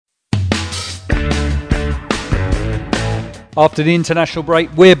After the international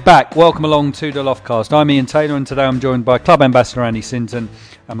break, we're back. Welcome along to the Loftcast. I'm Ian Taylor, and today I'm joined by Club Ambassador Andy Sinton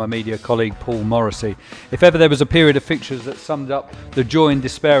and my media colleague Paul Morrissey. If ever there was a period of fixtures that summed up the joy and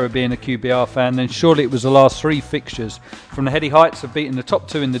despair of being a QPR fan, then surely it was the last three fixtures. From the heady heights of beating the top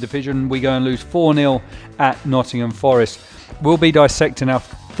two in the division, we go and lose 4-0 at Nottingham Forest. We'll be dissecting our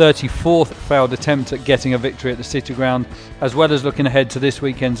 34th failed attempt at getting a victory at the City Ground, as well as looking ahead to this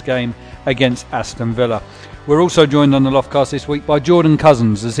weekend's game against Aston Villa. We're also joined on the Loftcast this week by Jordan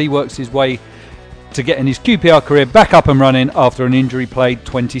Cousins as he works his way to getting his QPR career back up and running after an injury-plagued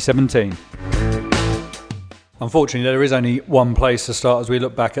 2017. Unfortunately, there is only one place to start as we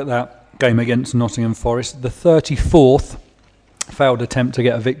look back at that game against Nottingham Forest, the 34th failed attempt to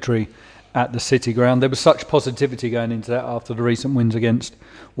get a victory at the City Ground. There was such positivity going into that after the recent wins against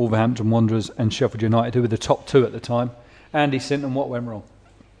Wolverhampton Wanderers and Sheffield United, who were the top two at the time. Andy Sinton, what went wrong?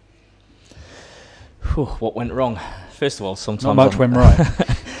 What went wrong? First of all, sometimes not much went right.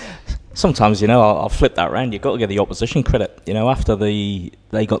 Sometimes, I'll flip that round. You've got to give the opposition credit. After they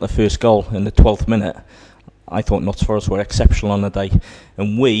got the first goal in the 12th minute, I thought Notts Forest were exceptional on the day.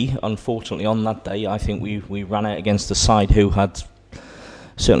 And we, unfortunately, on that day, I think we ran out against a side who had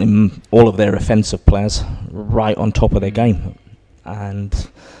certainly all of their offensive players right on top of their game. And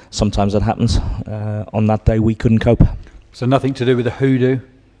sometimes that happens. On that day, we couldn't cope. So nothing to do with the hoodoo?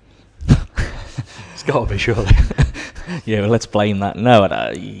 It's got to be, surely. Yeah, well, let's blame that. No,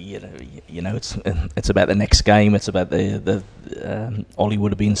 it's about the next game. It's about the Ollie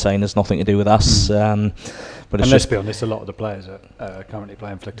would have been saying there's nothing to do with us. But let's be honest, a lot of the players that are currently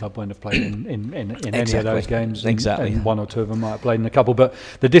playing for the club won't have played in any of those games. Exactly. And one or two of them might have played in a couple. But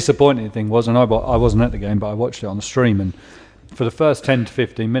the disappointing thing was, and I wasn't at the game, but I watched it on the stream, and for the first 10 to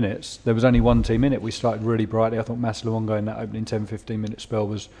 15 minutes, there was only one team in it. We started really brightly. I thought Mas Luongo in that opening 10-15 minute spell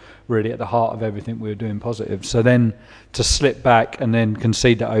was really at the heart of everything we were doing positive. So then to slip back and then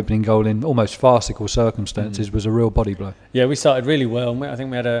concede that opening goal in almost farcical circumstances was a real body blow. Yeah, we started really well. I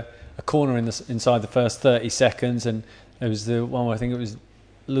think we had a corner inside the first 30 seconds, and there was the one where I think it was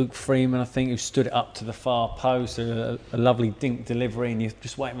Luke Freeman, who stood it up to the far post, a lovely dink delivery, and you're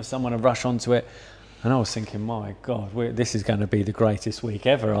just waiting for someone to rush onto it. And I was thinking, my God, this is going to be the greatest week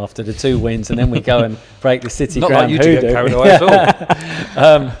ever after the two wins, and then we go and break the City Ground. Not like you to get carried away at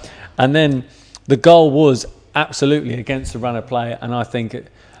all. And then the goal was absolutely against the run of play, and I think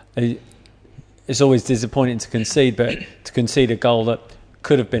it's always disappointing to concede, but to concede a goal that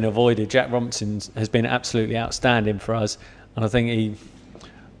could have been avoided. Jack Robinson has been absolutely outstanding for us, and I think he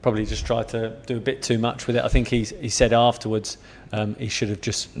probably just tried to do a bit too much with it. I think he said afterwards he should have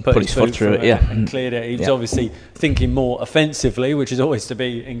just put his foot through it and cleared it. He was obviously thinking more offensively, which is always to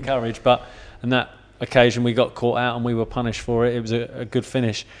be encouraged, but on that occasion we got caught out and we were punished for it. It was a good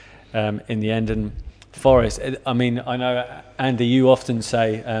finish in the end. And Forest, I know, Andy, you often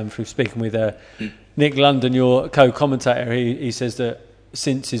say, through speaking with Nick London, your co-commentator, he says that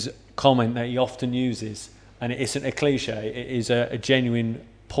since his comment that he often uses, and it isn't a cliche, it is a genuine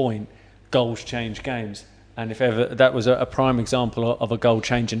point, goals change games. And if ever, that was a prime example of a goal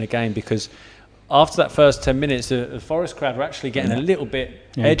changing a game, because after that first 10 minutes, the Forest crowd were actually getting a little bit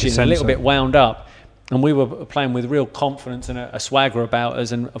edgy, a little bit wound up, and we were playing with real confidence and a swagger about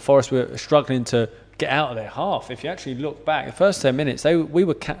us, and Forest were struggling to get out of their half. If you actually look back, the first 10 minutes, we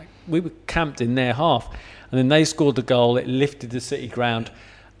were camped in their half, and then they scored the goal. It lifted the City Ground,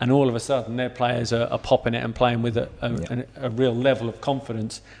 and all of a sudden their players are popping it and playing with a real level of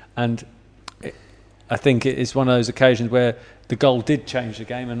confidence. And I think it's one of those occasions where the goal did change the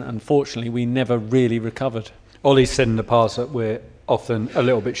game, and unfortunately we never really recovered. Ollie's said in the past that we're often a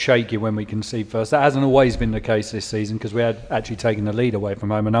little bit shaky when we concede first. That hasn't always been the case this season, because we had actually taken the lead away from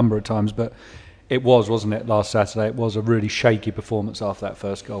home a number of times, but it wasn't it, last Saturday? It was a really shaky performance after that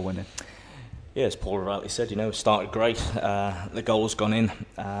first goal winning. Yeah, as Paul rightly said, started great. The goal's gone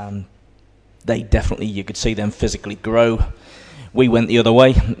in. They definitely, you could see them physically grow. We went the other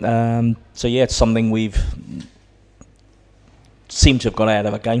way. So yeah, it's something we've seemed to have got out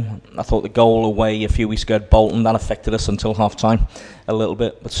of a game. I thought the goal away a few weeks ago at Bolton, that affected us until half-time a little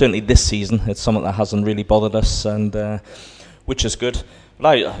bit. But certainly this season, it's something that hasn't really bothered us, and which is good.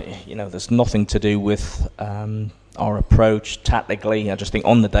 But there's nothing to do with our approach tactically. I just think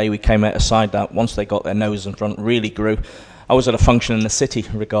on the day we came out a side that once they got their nose in front really grew. I was at a function in the city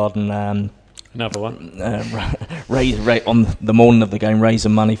regarding Another one. On the morning of the game,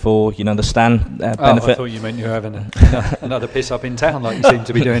 raising money for the stand benefit. I thought you meant you were having another piss up in town, like you seem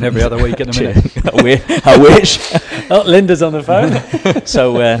to be doing every other week at the minute. I wish. Oh, Linda's on the phone.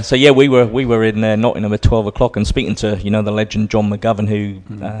 So yeah, we were in Nottingham at 12 o'clock and speaking to the legend John McGovern, who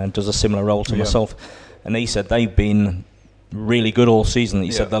does a similar role to myself, and he said they've been really good all season.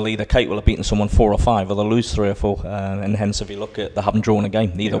 He said they'll either capable of beating someone 4 or 5, or they'll lose 3 or 4, and hence if you look at they haven't drawn a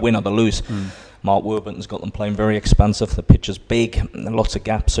game, they either win or they lose. Mark Warburton's got them playing very expansive. The pitch is big, and lots of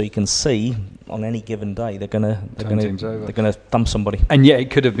gaps, so you can see on any given day they're gonna thump somebody. And yet it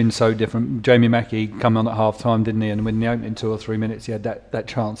could have been so different. Jamie Mackie come on at half time, didn't he? And in the opening 2 or 3 minutes, he had that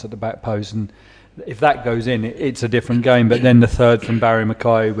chance at the back post, and if that goes in, it's a different game. But then the third from Barry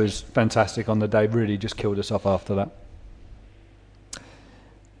Mackay was fantastic on the day. Really just killed us off after that.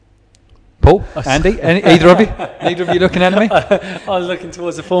 Paul, Andy, either of you looking at me? I was looking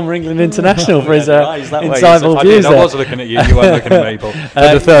towards the former England international for his insightful views. I was looking at you. You weren't looking at me, Paul.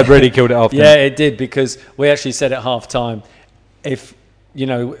 But the third really killed it off. Yeah, it did, because we actually said at half time, if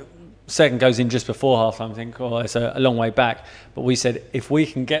second goes in just before half time, I think, it's a long way back. But we said if we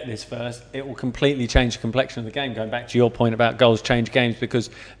can get this first, it will completely change the complexion of the game. Going back to your point about goals change games,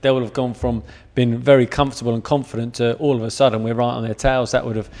 because they would have gone from being very comfortable and confident to all of a sudden we're right on their tails. That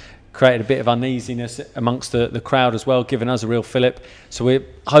would have created a bit of uneasiness amongst the crowd as well, giving us a real fillip. So we're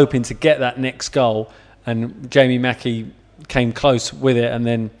hoping to get that next goal, and Jamie Mackie came close with it, and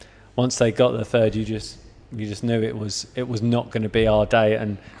then once they got the third, you just knew it was not going to be our day.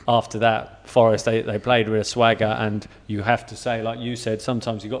 And after that, Forest they played with a swagger, and you have to say, like you said,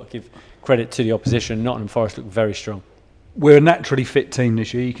 sometimes you've got to give credit to the opposition. Nottingham Forest looked very strong. We're a naturally fit team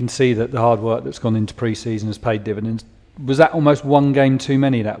this year. You can see that the hard work that's gone into pre-season has paid dividends. Was that almost one game too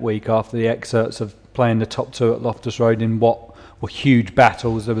many that week after the excerpts of playing the top 2 at Loftus Road in what were huge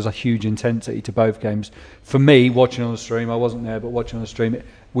battles? There was a huge intensity to both games. For me, watching on the stream, I wasn't there, but watching on the stream,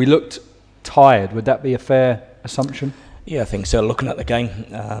 we looked tired. Would that be a fair assumption? Yeah, I think so. Looking at the game,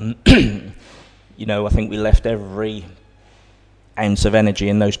 I think we left every ounce of energy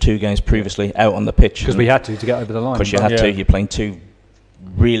in those 2 games previously out on the pitch. Because we had to get over the line. Because you had to. You're playing 2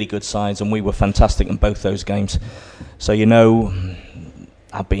 really good sides, and we were fantastic in both those games. So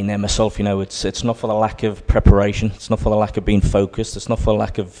I've been there myself. It's not for the lack of preparation. It's not for the lack of being focused. It's not for the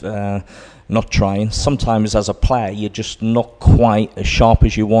lack of not trying. Sometimes as a player, you're just not quite as sharp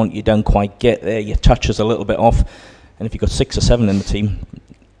as you want. You don't quite get there. Your touch is a little bit off. And if you've got 6 or 7 in the team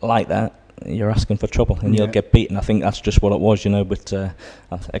like that, you're asking for trouble, and you'll get beaten. I think that's just what it was, But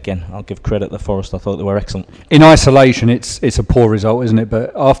again, I'll give credit to Forest. I thought they were excellent. In isolation, it's a poor result, isn't it?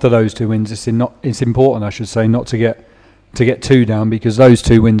 But after those 2 wins, it's important, I should say, not to get 2 down, because those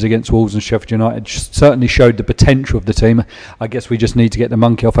 2 wins against Wolves and Sheffield United certainly showed the potential of the team. I guess we just need to get the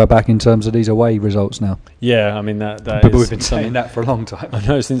monkey off our back in terms of these away results now. Yeah, I mean that but we've been saying that for a long time. I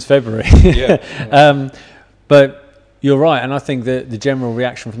know, since February. But you're right, and I think that the general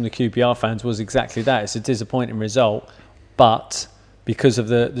reaction from the QPR fans was exactly that. It's a disappointing result, but because of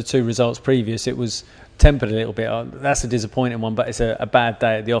the 2 results previous, it was tempered a little bit. That's a disappointing one, but it's a bad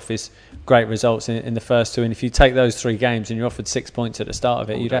day at the office. Great results in the first 2, and if you take those 3 games and you're offered 6 points at the start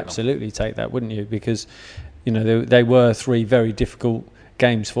of it, you'd absolutely take that, wouldn't you? Because they were 3 very difficult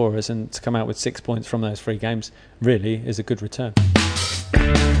games for us, and to come out with 6 points from those 3 games really is a good return.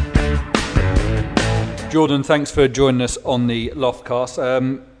 Jordan, thanks for joining us on the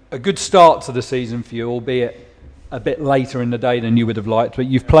Loftcast. A good start to the season for you, albeit a bit later in the day than you would have liked, but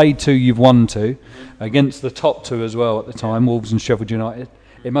you've played 2, you've won 2, against the top 2 as well at the time, Wolves and Sheffield United.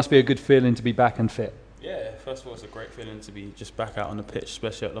 It must be a good feeling to be back and fit. Yeah, first of all, it's a great feeling to be just back out on the pitch,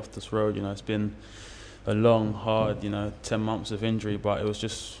 especially at Loftus Road. It's been a long, hard, 10 months of injury, but it was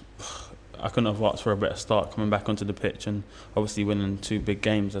just, I couldn't have asked for a better start coming back onto the pitch and obviously winning 2 big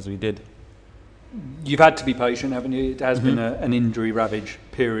games as we did. You've had to be patient, haven't you? It has been an injury ravaged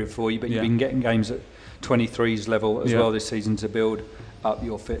period for you, but you've been getting games at 23s level as well this season to build up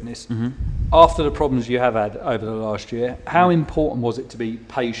your fitness. After the problems you have had over the last year, how important was it to be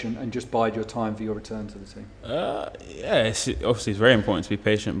patient and just bide your time for your return to the team? It's very important to be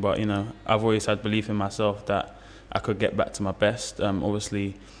patient, but I've always had belief in myself that I could get back to my best.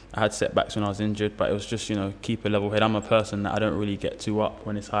 Obviously I had setbacks when I was injured, but it was just, keep a level head. I'm a person that I don't really get too up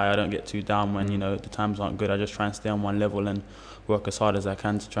when it's high. I don't get too down when, the times aren't good. I just try and stay on one level and work as hard as I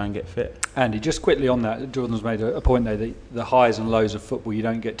can to try and get fit. Andy, just quickly on that, Jordan's made a point there that the highs and lows of football, you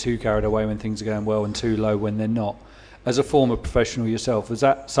don't get too carried away when things are going well and too low when they're not. As a former professional yourself, was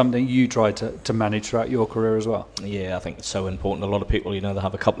that something you tried to manage throughout your career as well? Yeah, I think it's so important. A lot of people, they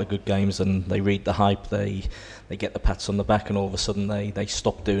have a couple of good games and they read the hype, they get the pats on the back, and all of a sudden they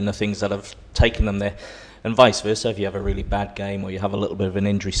stop doing the things that have taken them there. And vice versa, if you have a really bad game or you have a little bit of an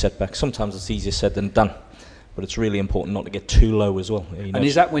injury setback, sometimes it's easier said than done. But it's really important not to get too low as well. And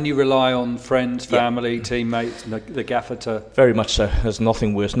is that when you rely on friends, family, teammates, and the gaffer to... Very much so. There's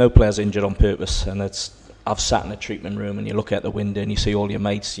nothing worse. No player's injured on purpose, and I've sat in a treatment room and you look out the window and you see all your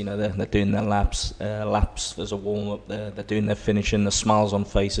mates, they're doing their laps, there's a warm-up there, they're doing their finishing, the smiles on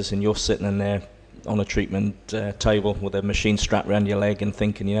faces, and you're sitting in there on a treatment table with a machine strapped around your leg and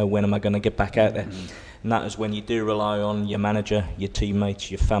thinking, when am I going to get back out there? And that is when you do rely on your manager, your teammates,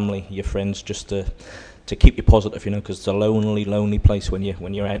 your family, your friends, just to keep you positive, because it's a lonely place when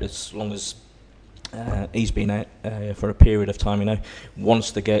you're out. As long as he's been out for a period of time, wants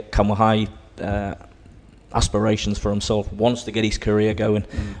to come with high aspirations for himself, wants to get his career going.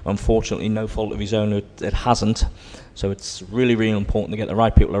 Unfortunately, no fault of his own, it hasn't. So it's really, really important to get the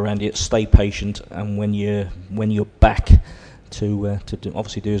right people around you, stay patient, and when you're back to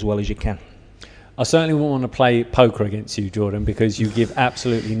obviously do as well as you can. I certainly wouldn't want to play poker against you, Jordan, because you give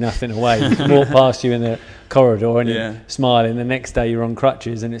absolutely nothing away. You can walk past you in the corridor and you smile, and the next day you're on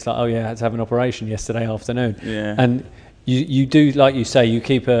crutches and it's like, oh yeah, I had to have an operation yesterday afternoon. Yeah. And you do, like you say, you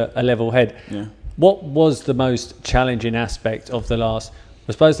keep a level head. Yeah. What was the most challenging aspect of the last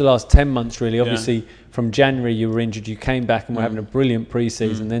 10 months really? Obviously, from January you were injured, you came back and were having a brilliant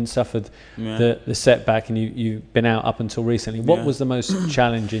pre-season, then suffered the setback, and you've been out up until recently. What was the most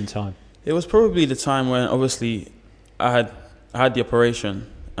challenging time? It was probably the time when obviously I had the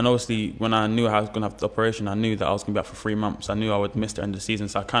operation, and obviously when I knew I was going to have the operation, I knew that I was going to be out for 3 months. I knew I would miss the end of the season,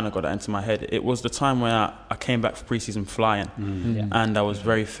 so I kind of got that into my head. It was the time when I came back for pre-season flying, and I was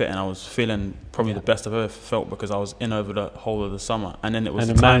very fit, and I was feeling probably the best I've ever felt, because I was in over the whole of the summer. And then it was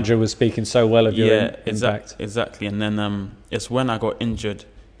the manager was speaking so well of your impact. Exactly. And then it's when I got injured,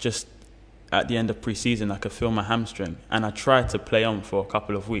 just at the end of pre-season, I could feel my hamstring, and I tried to play on for a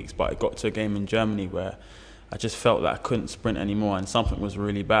couple of weeks, but it got to a game in Germany where I just felt that I couldn't sprint anymore, and something was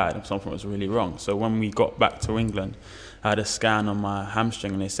really bad and something was really wrong. So when we got back to England, I had a scan on my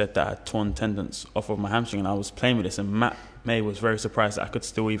hamstring, and they said that I had torn tendons off of my hamstring, and I was playing with this, and Matt May was very surprised that I could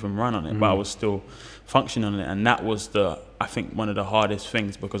still even run on it, but I was still functioning on it. And that was I think one of the hardest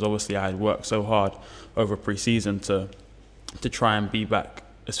things, because obviously I had worked so hard over pre-season to try and be back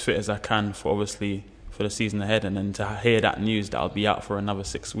as fit as I can for the season ahead, and then to hear that news that I'll be out for another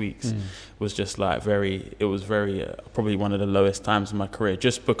 6 weeks was just like probably one of the lowest times in my career,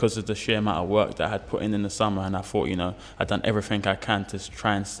 just because of the sheer amount of work that I had put in the summer, and I thought, I'd done everything I can to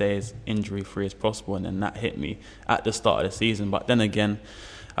try and stay as injury free as possible, and then that hit me at the start of the season. But then again,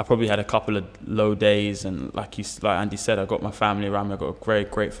 I probably had a couple of low days, and like Andy said, I got my family around me. I got a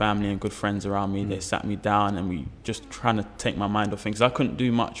great, great family and good friends around me. They sat me down, and we just trying to take my mind off things. I couldn't do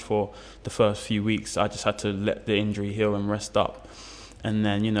much for the first few weeks. I just had to let the injury heal and rest up. And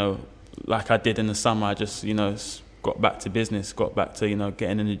then, like I did in the summer, I just, got back to business, got back to,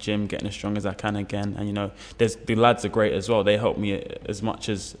 getting in the gym, getting as strong as I can again. And, the lads are great as well. They help me as much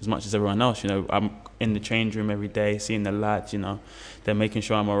as everyone else. I'm in the change room every day, seeing the lads, they're making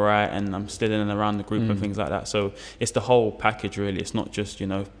sure I'm all right, and I'm still in and around the group and things like that. So it's the whole package, really. It's not just,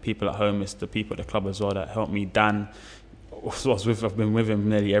 people at home, it's the people at the club as well that help me. Dan, I've been with him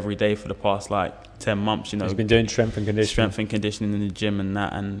nearly every day for the past 10 months. He's been doing strength and conditioning in the gym and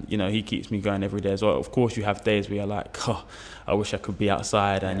that, and he keeps me going every day as well. Of course, you have days where you're like, I wish I could be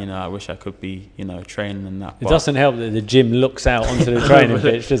outside, and I wish I could be training and that. It doesn't help that the gym looks out onto the training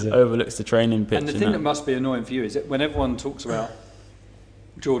pitch, does it? Overlooks the training pitch. And the thing that must be annoying for you is that when everyone talks about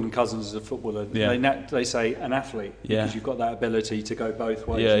Jordan Cousins as a footballer, they say an athlete, because you've got that ability to go both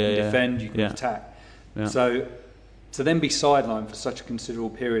ways. You can defend, you can attack. So to then be sidelined for such a considerable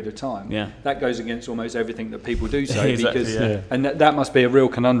period of time, that goes against almost everything that people do say. And that must be a real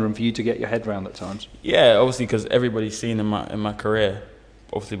conundrum for you to get your head around at times. Yeah, obviously, because everybody's seen in my career,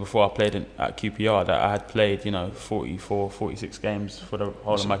 obviously before I played at QPR, that I had played 44, 46 games for the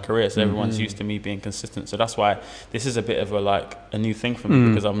whole of my career. So everyone's used to me being consistent. So that's why this is a bit of a new thing for me,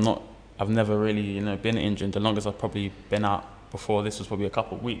 because I've never really been injured. The longest I've probably been out before this was probably a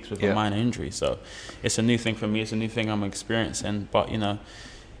couple of weeks with a minor injury. So it's a new thing for me. It's a new thing I'm experiencing. But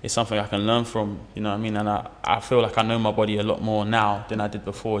it's something I can learn from. You know what I mean? And I feel like I know my body a lot more now than I did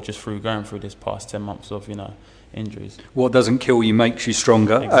before, just through going through this past 10 months of injuries. What doesn't kill you makes you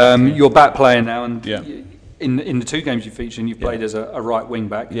stronger. Exactly. You're back playing now, and in the 2 games you featured, you've played as a right wing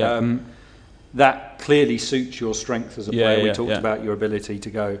back. That clearly suits your strength as a player. We talked about your ability to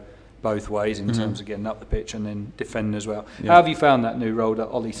go both ways in terms of getting up the pitch and then defending as well. Yeah. How have you found that new role that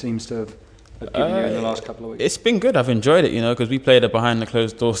Ollie seems to have given you in the last couple of weeks? It's been good. I've enjoyed it, because we played a behind the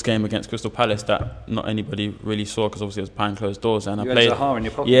closed doors game against Crystal Palace that not anybody really saw, because obviously it was behind closed doors. And You I had played. Zaha in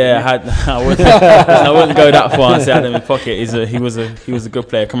your pocket. Yeah, didn't you? I wouldn't go that far and say I had him in my pocket. He was a good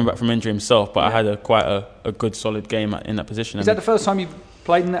player coming back from injury himself, but I had quite a good solid game in that position. Is that the first time you've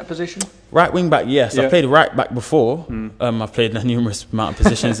played in that position? Right wing back, yes. Yeah. I played right back before. I've played in numerous amount of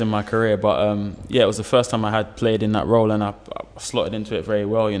positions in my career, but it was the first time I had played in that role, and I slotted into it very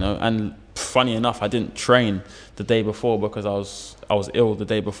well, And funny enough, I didn't train the day before because I was ill the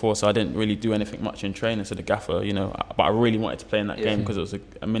day before, so I didn't really do anything much in training. So the gaffer, but I really wanted to play in that game because it was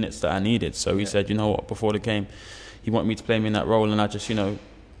a minutes that I needed. So he said, before the game, he wanted me to play me in that role, and I just,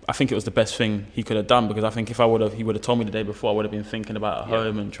 I think it was the best thing he could have done, because I think if he would have told me the day before, I would have been thinking about at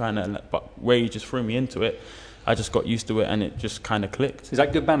home and trying to. But where he just threw me into it, I just got used to it, and it just kind of clicked. Is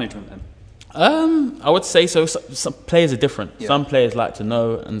that good management then? I would say so. Some players are different. Yeah. Some players like to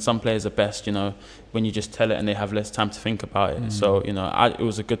know, and some players are best, when you just tell it and they have less time to think about it. So, it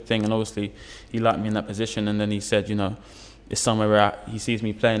was a good thing, and obviously he liked me in that position, and then he said, it's somewhere where he sees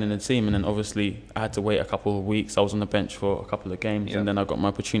me playing in the team, and then obviously I had to wait a couple of weeks. I was on the bench for a couple of games, and then I got my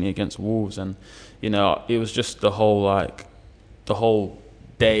opportunity against Wolves, and it was just the whole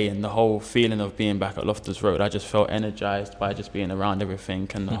day and the whole feeling of being back at Loftus Road. I just felt energised by just being around everything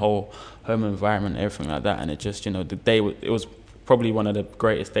and the whole home environment, everything like that. And it just, the day, it was probably one of the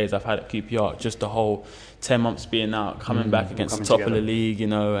greatest days I've had at QPR. Just the whole 10 months being out, coming back against the top of the league,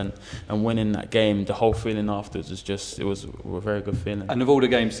 and winning that game. The whole feeling afterwards was just, it was a very good feeling. And of all the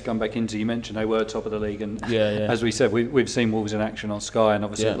games to come back into, you mentioned they were top of the league, and yeah. as we said, we've seen Wolves in action on Sky, and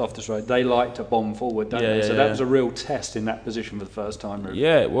obviously at Loftus Road, they like to bomb forward, don't they? So that was a real test in that position for the first time. Really.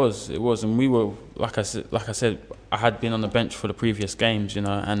 Yeah, it was, and we were, like I said, I had been on the bench for the previous games,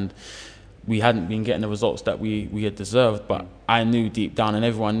 and we hadn't been getting the results that we had deserved, but I knew deep down, and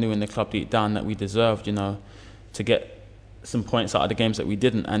everyone knew in the club deep down, that we deserved, to get some points out of the games that we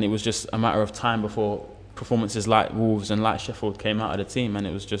didn't. And it was just a matter of time before performances like Wolves and like Sheffield came out of the team, and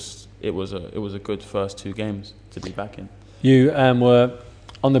it was a good first two games to be back in. You were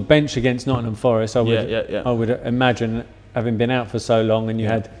on the bench against Nottingham Forest. I would imagine, having been out for so long, and you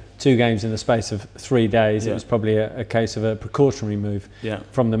had 2 games in the space of 3 days, it was probably a case of a precautionary move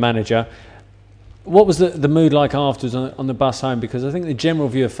from the manager. What was the mood like afterwards on the bus home? Because I think the general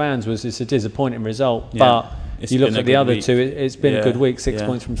view of fans was it's a disappointing result, but you look at the other week. 2, it's been a good week, 6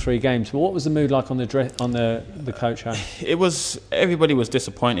 points from 3 games. But what was the mood like on the coach home? Everybody was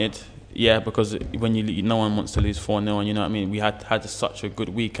disappointed, because when no one wants to lose 4-0, you know what I mean? We had such a good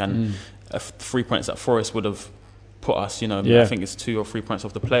week, and 3 points at Forest would have put us, I think it's 2 or 3 points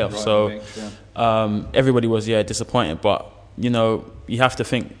off the playoff. Everybody was disappointed, but you have to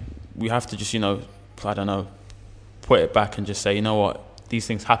think. We have to just, put it back and just say, you know what, these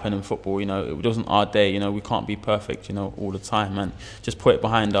things happen in football. It wasn't our day. We can't be perfect, all the time, and just put it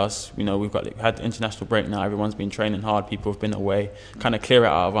behind us. We've had the international break now. Everyone's been training hard. People have been away. Kind of clear it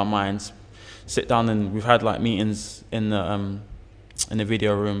out of our minds. Sit down, and we've had meetings in the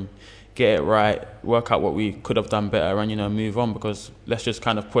video room. Get it right. Work out what we could have done better, and move on. Because let's just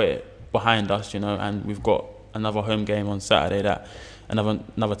kind of put it behind us, and we've got another home game on Saturday that.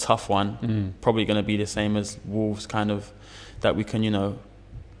 Another tough one, probably going to be the same as Wolves, kind of, that we can,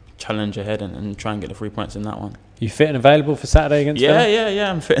 challenge ahead and try and get the 3 points in that one. You fit and available for Saturday against Villa?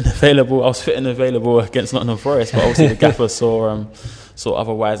 Yeah, I'm fit and available. I was fit and available against Nottingham Forest, but obviously the gaffer saw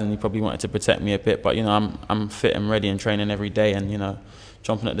otherwise, and he probably wanted to protect me a bit. But, I'm fit and ready and training every day, and,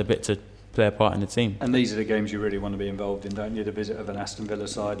 chomping at the bit to play a part in the team. And these are the games you really want to be involved in, don't you? The visit of an Aston Villa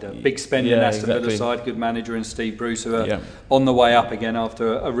side, a big spending Aston Villa side, good manager in Steve Bruce, who are on the way up again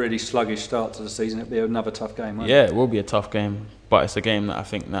after a really sluggish start to the season. It'll be another tough game, won't it? It will be a tough game, but it's a game that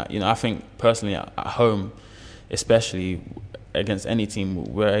I think personally at home, especially against any team,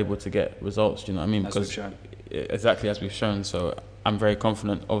 we're able to get results. Do you know what I mean? As we've shown. Exactly as we've shown. So I'm very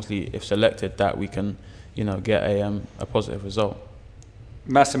confident, obviously, if selected, that we can, get a positive result.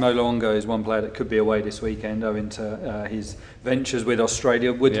 Massimo Luongo is one player that could be away this weekend owing to his ventures with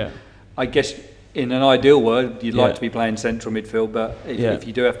Australia. I guess in an ideal world you'd like to be playing central midfield, but if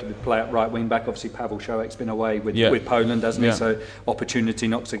you do have to play at right wing back, obviously Pavel Šoek's been away with Poland, hasn't he? So opportunity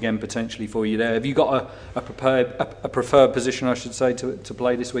knocks again potentially for you there. Have you got a preferred position, I should say, to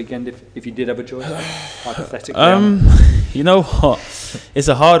play this weekend if you did have a choice, hypothetically? You know what? It's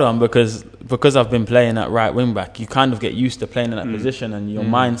a hard one because I've been playing at right wing back. You kind of get used to playing in that position, and your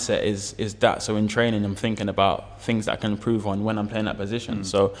mindset is that. So in training, I'm thinking about things that I can improve on when I'm playing that position.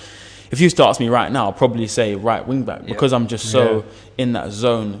 So if you start me right now, I'll probably say right wing back because I'm just so in that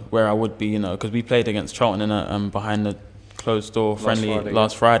zone where I would be, because we played against Charlton in a behind the closed door friendly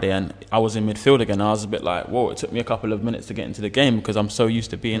last Friday, and I was in midfield again. I was a bit like, whoa, it took me a couple of minutes to get into the game because I'm so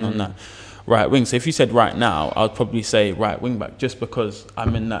used to being on that right wing. So if you said right now, I'd probably say right wing back just because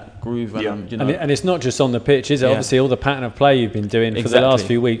I'm in that groove and I'm, and it's not just on the pitch, is it? Obviously all the pattern of play you've been doing for the last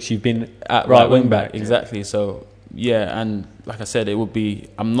few weeks, you've been at right wing back. Exactly. So and like I said, it would be,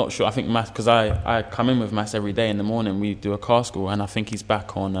 I'm not sure, I think Mass, because I come in with Mass every day in the morning, we do a car school, and I think he's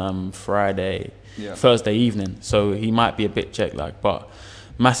back on Thursday evening, so he might be a bit jet lagged, but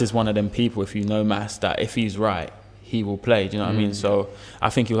Mass is one of them people, if you know Mass, that if he's right, he will play, do you know what I mean? So I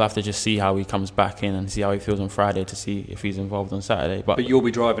think you'll have to just see how he comes back in and see how he feels on Friday to see if he's involved on Saturday. But you'll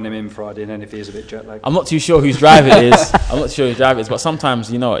be driving him in Friday, and then if he is a bit jet lagged, I'm not too sure whose drive it is. I'm not sure whose drive it is, but sometimes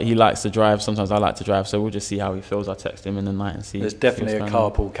he likes to drive. Sometimes I like to drive, so we'll just see how he feels. I'll text him in the night and see. There's definitely a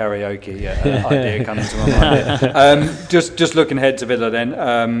carpool karaoke idea coming to my mind. Just looking ahead to Villa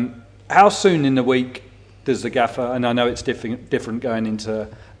then. How soon in the week does the gaffer? And I know it's different going into.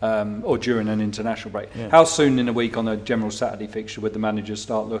 Or during an international break. Yeah. How soon in a week on a general Saturday fixture would the managers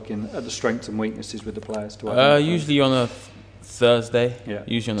start looking at the strengths and weaknesses with the players? Usually on a Thursday. Yeah.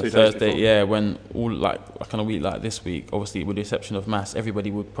 Usually on a Thursday. Yeah, when all like on a week like this week, obviously with the exception of Mass,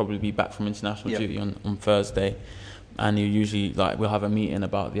 everybody would probably be back from international duty on Thursday, and you usually we'll have a meeting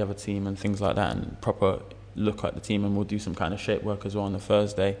about the other team and things like that, and proper look at the team, and we'll do some kind of shape work as well on the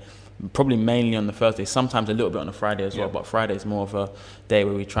Thursday. Probably mainly on the Thursday, sometimes a little bit on the Friday as well, but Friday is more of a day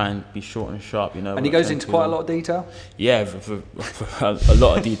where we try and be short and sharp, And he goes into quite a lot of detail? Yeah, for a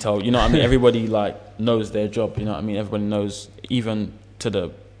lot of detail, you know what I mean? Everybody knows their job, you know what I mean? Everybody knows, even to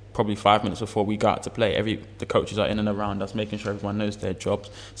the probably 5 minutes before we go out to play, the coaches are in and around us, making sure everyone knows their jobs,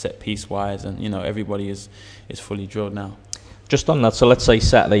 set piece wise, and everybody is fully drilled now. Just on that, so let's say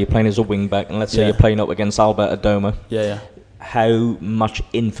Saturday you're playing as a wing back, and let's say you're playing up against Albert Adoma. Yeah. How much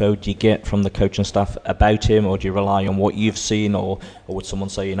info do you get from the coaching staff about him, or do you rely on what you've seen, or would someone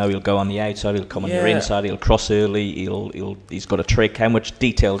say, he'll go on the outside, he'll come on your inside, he'll cross early, he's got a trick? How much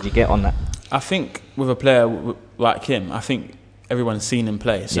detail do you get on that? I think with a player like him, I think everyone's seen him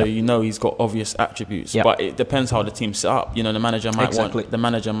play, so he's got obvious attributes. But it depends how the team's set up. The manager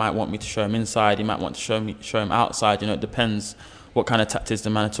might want me to show him inside. He might want to show him outside. It depends what kind of tactics the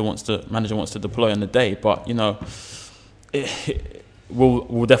manager wants to deploy on the day. But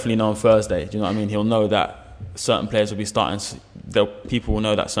we'll definitely know on Thursday. Do you know what I mean? He'll know that certain players will be starting. People will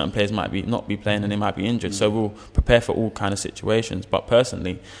know that certain players might not be playing and they might be injured. So we'll prepare for all kind of situations. But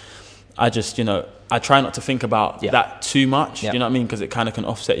personally, I just I try not to think about that too much. You know what I mean? Because it kind of can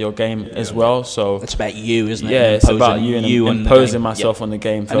offset your game as well. So it's about you, isn't it? Yeah, it's about you and imposing myself on the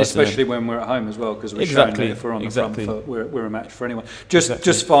game first, and especially when we're at home as well, because we're showing that if we're on the front foot, we're a match for anyone.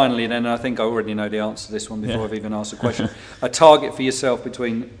 Just finally, then, I think I already know the answer to this one before I've even asked the question. A target for yourself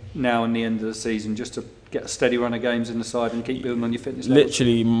between now and the end of the season, just to get a steady run of games in the side and keep building on your fitness level?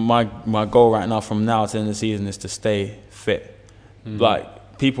 Literally, my goal right now from now to the end of the season is to stay fit.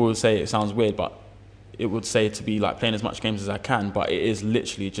 People would say it sounds weird, but it would say to be playing as much games as I can, but it is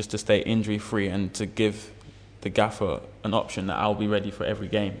literally just to stay injury free and to give the gaffer an option that I'll be ready for every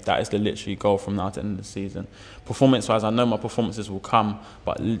game. That is the literally goal from now to the end of the season. Performance wise, I know my performances will come,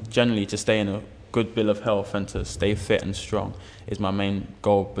 but generally to stay in a good bill of health and to stay fit and strong is my main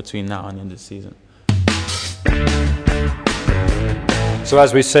goal between now and the end of the season. So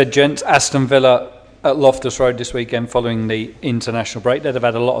as we said, gents, Aston Villa at Loftus Road this weekend following the international break. They'd have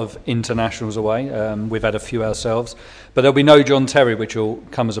had a lot of internationals away. We've had a few ourselves. But there'll be no John Terry, which will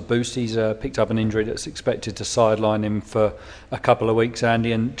come as a boost. He's picked up an injury that's expected to sideline him for a couple of weeks,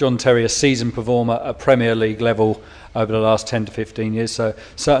 Andy. And John Terry, a seasoned performer at Premier League level over the last 10 to 15 years. So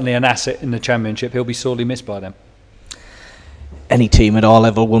certainly an asset in the Championship. He'll be sorely missed by them. Any team at our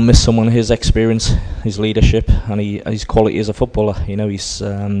level will miss someone his experience, his leadership, and his quality as a footballer. He's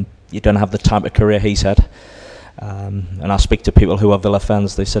you don't have the type of career he's had. And I speak to people who are Villa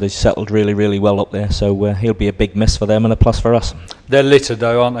fans. They said he's settled really, really well up there. So he'll be a big miss for them and a plus for us. They're littered,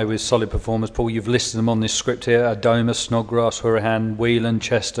 though, aren't they, with solid performers? Paul, you've listed them on this script here: Adoma, Snodgrass, Hourihan, Whelan,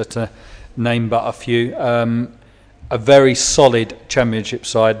 Chester, to name but a few. A very solid Championship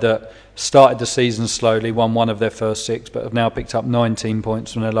side that started the season slowly, won one of their first 6, but have now picked up 19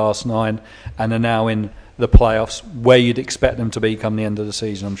 points from their last 9 and are now in the playoffs, where you'd expect them to be come the end of the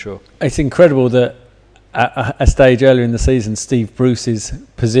season, I'm sure. It's incredible that at a stage earlier in the season, Steve Bruce's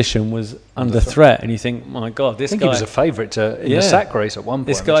position was under threat, and you think, my God, this guy... I think he was a favourite in the sack race at one point.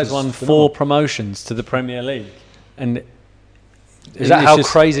 This guy's won 4 promotions to the Premier League. And is that how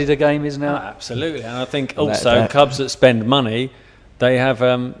crazy the game is now? Absolutely. And I think also clubs that spend money, they have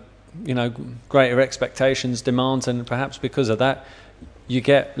greater expectations, demands, and perhaps because of that, you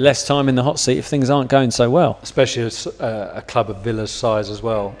get less time in the hot seat if things aren't going so well. Especially as a club of Villa's size as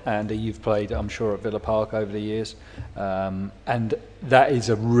well. Andy, you've played, I'm sure, at Villa Park over the years, and that is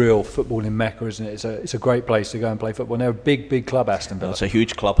a real footballing mecca, isn't it? It's a great place to go and play football. And they're a big club, Aston Villa. It's a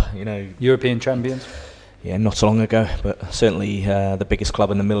huge club, European champions. Yeah, not so long ago, but certainly the biggest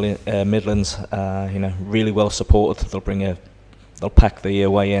club in the Midlands. Really well supported. They'll pack the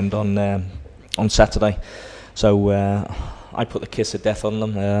away end on Saturday. So I put the kiss of death on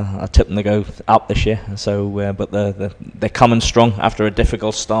them. I tipped them to go up this year. So, but they're coming strong after a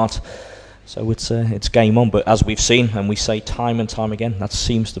difficult start. So it's game on. But as we've seen, and we say time and time again, that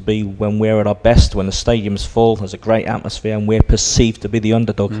seems to be when we're at our best, when the stadium's full, there's a great atmosphere, and we're perceived to be the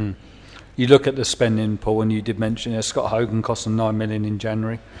underdog. Mm. You look at the spending, Paul, and you did mention Scott Hogan cost them £9 million in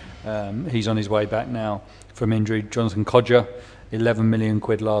January. He's on his way back now from injury. Jonathan Kodja, £11 million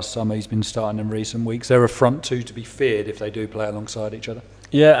last summer. He's been starting in recent weeks. They're a front two to be feared if they do play alongside each other.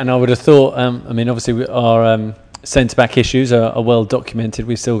 Yeah, and I would have thought, obviously our centre-back issues are well documented.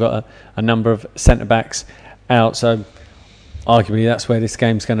 We've still got a number of centre-backs out, so arguably that's where this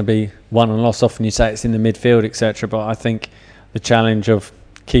game's going to be won and lost. Often you say it's in the midfield, etc., but I think the challenge of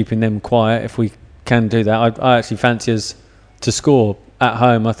keeping them quiet, if we can do that, I actually fancy us to score at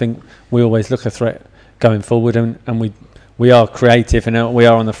home. I think we always look a threat going forward, and we are creative and we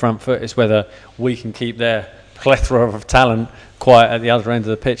are on the front foot. It's whether we can keep their plethora of talent quiet at the other end of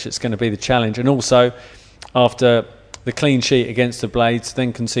the pitch that's going to be the challenge. And also, after the clean sheet against the Blades,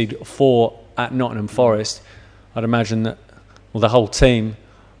 then concede 4 at Nottingham Forest, I'd imagine that the whole team,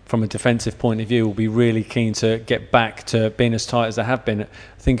 from a defensive point of view, will be really keen to get back to being as tight as they have been. I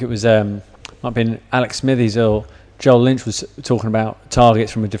think it was might have been Alex Smithies or Joel Lynch was talking about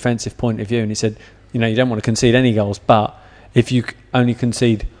targets from a defensive point of view, and he said, you don't want to concede any goals, but if you only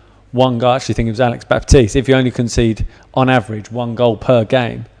concede one goal, I actually think it was Alex Baptiste, if you only concede on average 1 goal per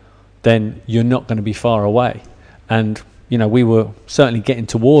game, then you're not going to be far away. And we were certainly getting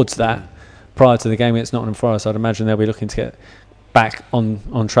towards that prior to the game against Nottingham Forest. I'd imagine they'll be looking to get back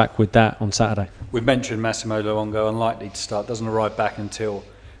on track with that on Saturday. We've mentioned Massimo Luongo unlikely to start, doesn't arrive back until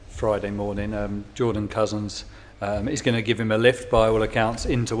Friday morning. Jordan Cousins is going to give him a lift by all accounts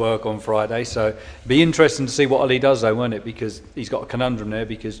into work on Friday, so it'd be interesting to see what Ollie does though, won't it, because he's got a conundrum there,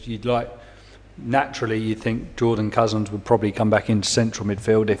 because naturally you'd think Jordan Cousins would probably come back into central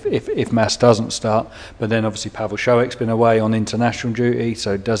midfield if Mass doesn't start, but then obviously Pavel Šoek's been away on international duty,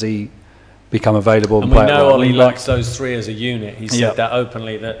 so does he become available and we play know Ollie likes those three as a unit. He said that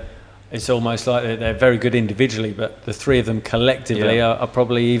openly, that it's almost like they're very good individually, but the three of them collectively are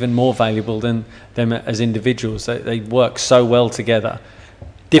probably even more valuable than them as individuals. They work so well together.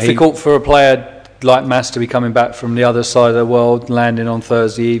 Difficult for a player like Mass to be coming back from the other side of the world, landing on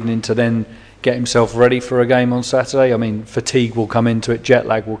Thursday evening, to then get himself ready for a game on Saturday. I mean, fatigue will come into it, jet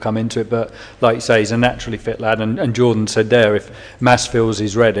lag will come into it, but like you say, he's a naturally fit lad, and Jordan said there, if Mass feels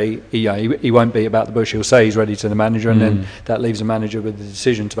he's ready, he won't beat about the bush. He'll say he's ready to the manager, and then that leaves the manager with the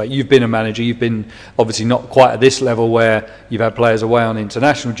decision to make. You've been a manager, you've been obviously not quite at this level where you've had players away on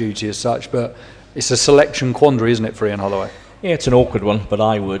international duty as such, but it's a selection quandary, isn't it, for Ian Holloway? Yeah, it's an awkward one, but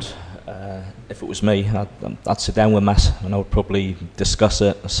I would, if it was me, I'd sit down with Mass and I would probably discuss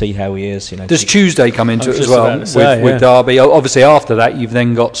it, see how he is. Does Tuesday come into it as well with Derby? Obviously, after that, you've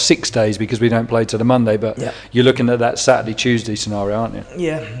then got 6 days because we don't play to the Monday. But you're looking at that Saturday-Tuesday scenario, aren't you?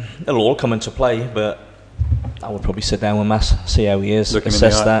 Yeah, it'll all come into play, but I would probably sit down with Mass, see how he is,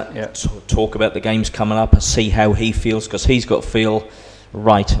 assess that, talk about the games coming up, and see how he feels, because he's got to feel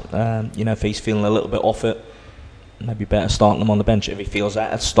right. If he's feeling a little bit off it, maybe better starting him on the bench. If he feels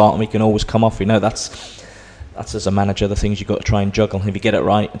that at start, he can always come off. That's as a manager the things you've got to try and juggle. If you get it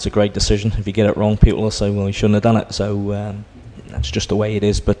right, it's a great decision. If you get it wrong, people will say, well, you shouldn't have done it. So that's just the way it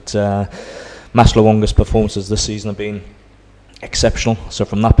is. But Mass Luongo's performances this season have been exceptional. So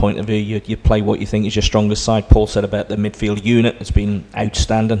from that point of view, you play what you think is your strongest side. Paul said about the midfield unit, it's been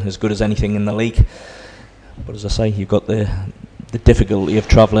outstanding, as good as anything in the league. But as I say, you've got the difficulty of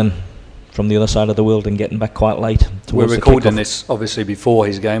travelling from the other side of the world and getting back quite late. We're recording this obviously before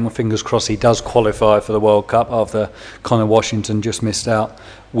his game. Well, fingers crossed he does qualify for the World Cup after Connor Washington just missed out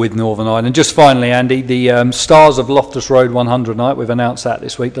with Northern Ireland. Just finally, Andy, the Stars of Loftus Road 100 night, we've announced that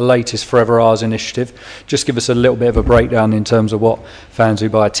this week, the latest Forever Ours initiative. Just give us a little bit of a breakdown in terms of what fans who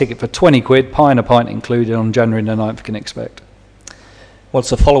buy a ticket for £20, pie and a pint included, on January the 9th can expect. Well,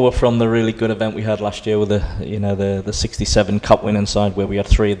 it's a follower from the really good event we had last year with the 67 Cup winning side, where we had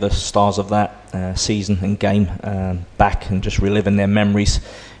 3 of the stars of that season and game back and just reliving their memories.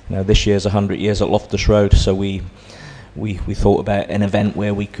 This year's 100 years at Loftus Road, so we we thought about an event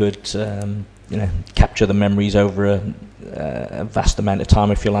where we could capture the memories over a vast amount of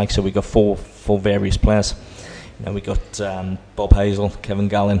time, if you like. So we got four various players. We got Bob Hazel, Kevin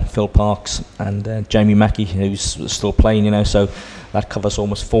Gallin, Phil Parkes, and Jamie Mackey, who's still playing. So that covers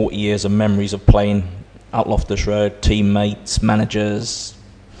almost 40 years of memories of playing at Loftus Road, teammates, managers,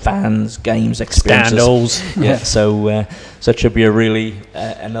 fans, games, experiences. Scandals. Yeah. So it should be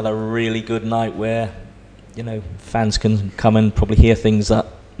another really good night where fans can come and probably hear things that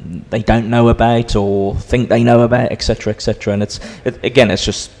they don't know about or think they know about, etc., etc. And it's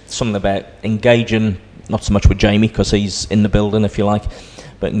just something about engaging, not so much with Jamie because he's in the building, if you like,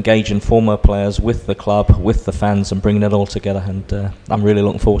 but engaging former players with the club, with the fans, and bringing it all together. And I'm really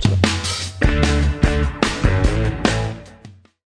looking forward to it.